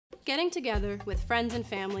Getting together with friends and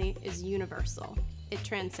family is universal. It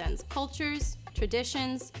transcends cultures,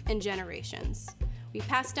 traditions, and generations. We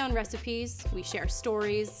pass down recipes, we share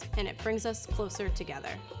stories, and it brings us closer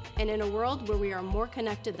together. And in a world where we are more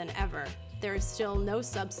connected than ever, there is still no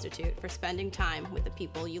substitute for spending time with the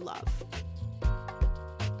people you love.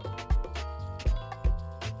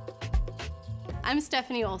 I'm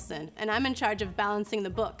Stephanie Olson, and I'm in charge of balancing the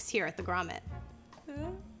books here at the Grommet.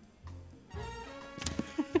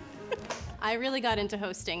 I really got into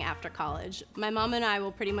hosting after college. My mom and I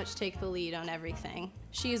will pretty much take the lead on everything.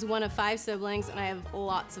 She is one of 5 siblings, and I have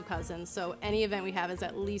lots of cousins, so any event we have is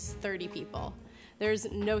at least 30 people.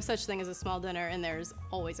 There's no such thing as a small dinner, and there's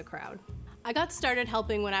always a crowd. I got started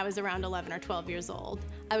helping when I was around 11 or 12 years old.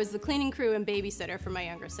 I was the cleaning crew and babysitter for my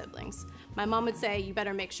younger siblings. My mom would say, "You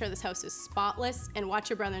better make sure this house is spotless and watch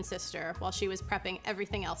your brother and sister," while she was prepping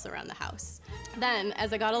everything else around the house. Then,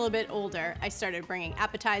 as I got a little bit older, I started bringing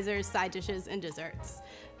appetizers, side dishes, and desserts.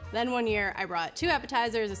 Then one year, I brought 2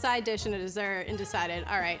 appetizers, a side dish, and a dessert, and decided,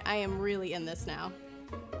 all right, I am really in this now.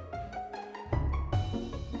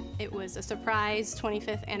 It was a surprise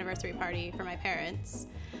 25th anniversary party for my parents.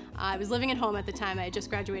 I was living at home at the time. I had just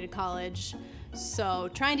graduated college, so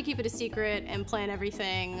trying to keep it a secret and plan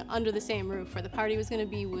everything under the same roof where the party was going to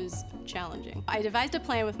be was challenging. I devised a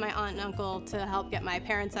plan with my aunt and uncle to help get my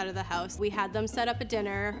parents out of the house. We had them set up a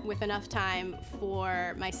dinner with enough time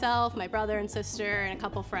for myself, my brother and sister, and a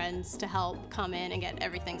couple friends to help come in and get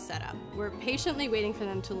everything set up. We're patiently waiting for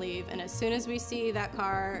them to leave, and as soon as we see that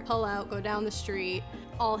car pull out, go down the street,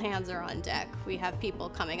 all hands are on deck. We have people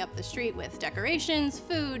coming up the street with decorations,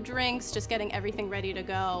 food, drinks, just getting everything ready to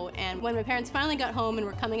go. And when my parents finally got home and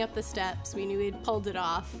were coming up the steps, we knew we'd pulled it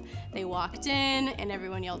off. They walked in and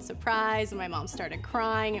everyone yelled surprise, and my mom started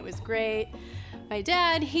crying. It was great. My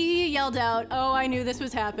dad, he yelled out, "Oh, I knew this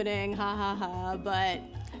was happening, ha ha ha," but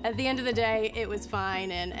at the end of the day, it was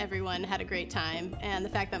fine and everyone had a great time. And the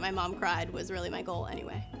fact that my mom cried was really my goal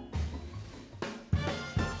anyway.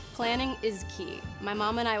 Planning is key. My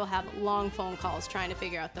mom and I will have long phone calls trying to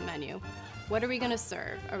figure out the menu. What are we gonna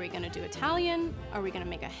serve? Are we gonna do Italian? Are we gonna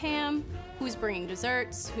make a ham? Who's bringing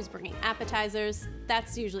desserts? Who's bringing appetizers?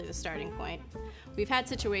 That's usually the starting point. We've had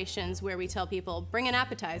situations where we tell people, bring an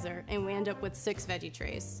appetizer, and we end up with 6 veggie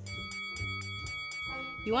trays.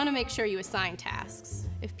 You wanna make sure you assign tasks.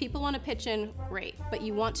 If people wanna pitch in, great, but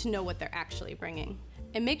you want to know what they're actually bringing.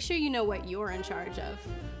 And make sure you know what you're in charge of.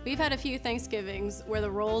 We've had a few Thanksgivings where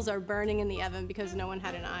the rolls are burning in the oven because no one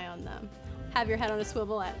had an eye on them. Have your head on a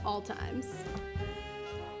swivel at all times.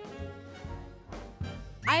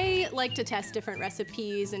 I like to test different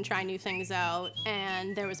recipes and try new things out,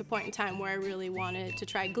 and there was a point in time where I really wanted to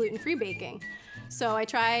try gluten-free baking. So I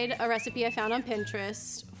tried a recipe I found on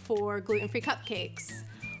Pinterest for gluten-free cupcakes,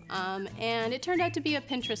 and it turned out to be a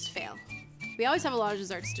Pinterest fail. We always have a lot of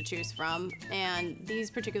desserts to choose from, and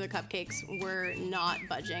these particular cupcakes were not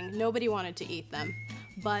budging. Nobody wanted to eat them.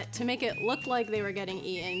 But to make it look like they were getting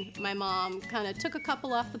eaten, my mom kind of took a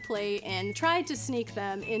couple off the plate and tried to sneak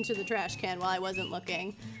them into the trash can while I wasn't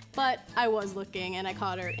looking. But I was looking, and I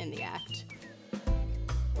caught her in the act.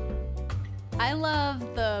 I love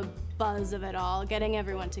the buzz of it all, getting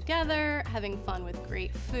everyone together, having fun with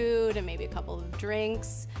great food and maybe a couple of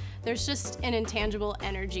drinks. There's just an intangible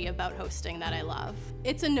energy about hosting that I love.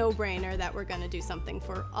 It's a no-brainer that we're gonna do something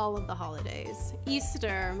for all of the holidays.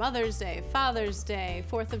 Easter, Mother's Day, Father's Day,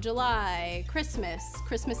 4th of July, Christmas,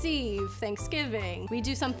 Christmas Eve, Thanksgiving. We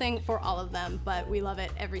do something for all of them, but we love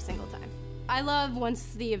it every single time. I love, once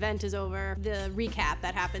the event is over, the recap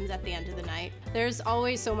that happens at the end of the night. There's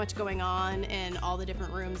always so much going on in all the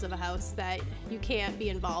different rooms of a house that you can't be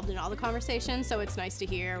involved in all the conversations, so it's nice to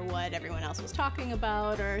hear what everyone else was talking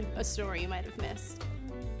about or a story you might have missed.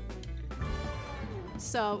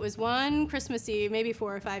 So it was one Christmas Eve, maybe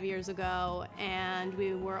 4 or 5 years ago, and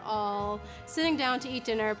we were all sitting down to eat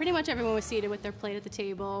dinner. Pretty much everyone was seated with their plate at the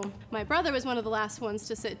table. My brother was one of the last ones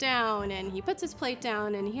to sit down, and he puts his plate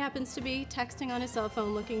down, and he happens to be texting on his cell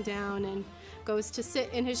phone, looking down, and goes to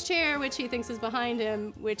sit in his chair, which he thinks is behind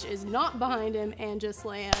him, which is not behind him, and just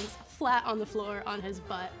lands flat on the floor on his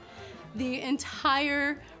butt. The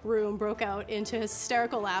entire room broke out into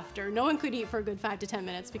hysterical laughter. No one could eat for a good 5 to 10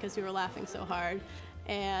 minutes because we were laughing so hard.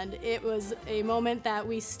 And it was a moment that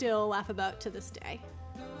we still laugh about to this day.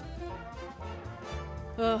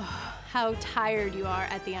 Ugh, how tired you are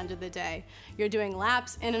at the end of the day. You're doing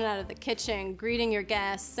laps in and out of the kitchen, greeting your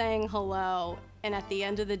guests, saying hello, and at the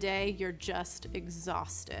end of the day, you're just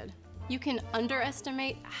exhausted. You can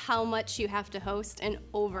underestimate how much you have to host and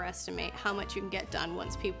overestimate how much you can get done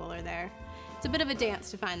once people are there. It's a bit of a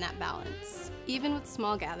dance to find that balance. Even with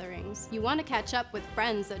small gatherings, you want to catch up with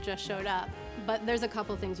friends that just showed up, but there's a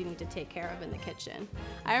couple things you need to take care of in the kitchen.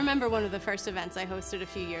 I remember one of the first events I hosted a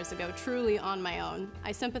few years ago, truly on my own.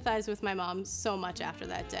 I sympathized with my mom so much after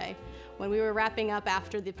that day. When we were wrapping up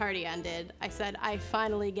after the party ended, I said, I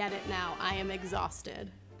finally get it now, I am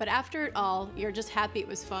exhausted. But after it all, you're just happy it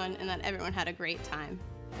was fun and that everyone had a great time.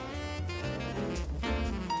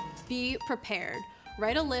 Be prepared.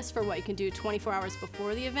 Write a list for what you can do 24 hours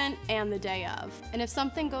before the event and the day of. And if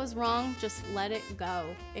something goes wrong, just let it go.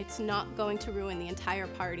 It's not going to ruin the entire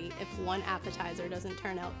party if one appetizer doesn't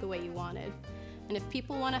turn out the way you wanted. And if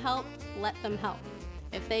people want to help, let them help.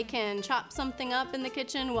 If they can chop something up in the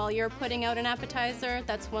kitchen while you're putting out an appetizer,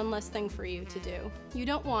 that's one less thing for you to do. You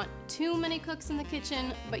don't want too many cooks in the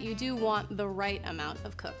kitchen, but you do want the right amount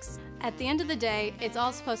of cooks. At the end of the day, it's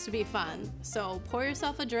all supposed to be fun, so pour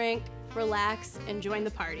yourself a drink, relax, and join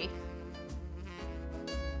the party.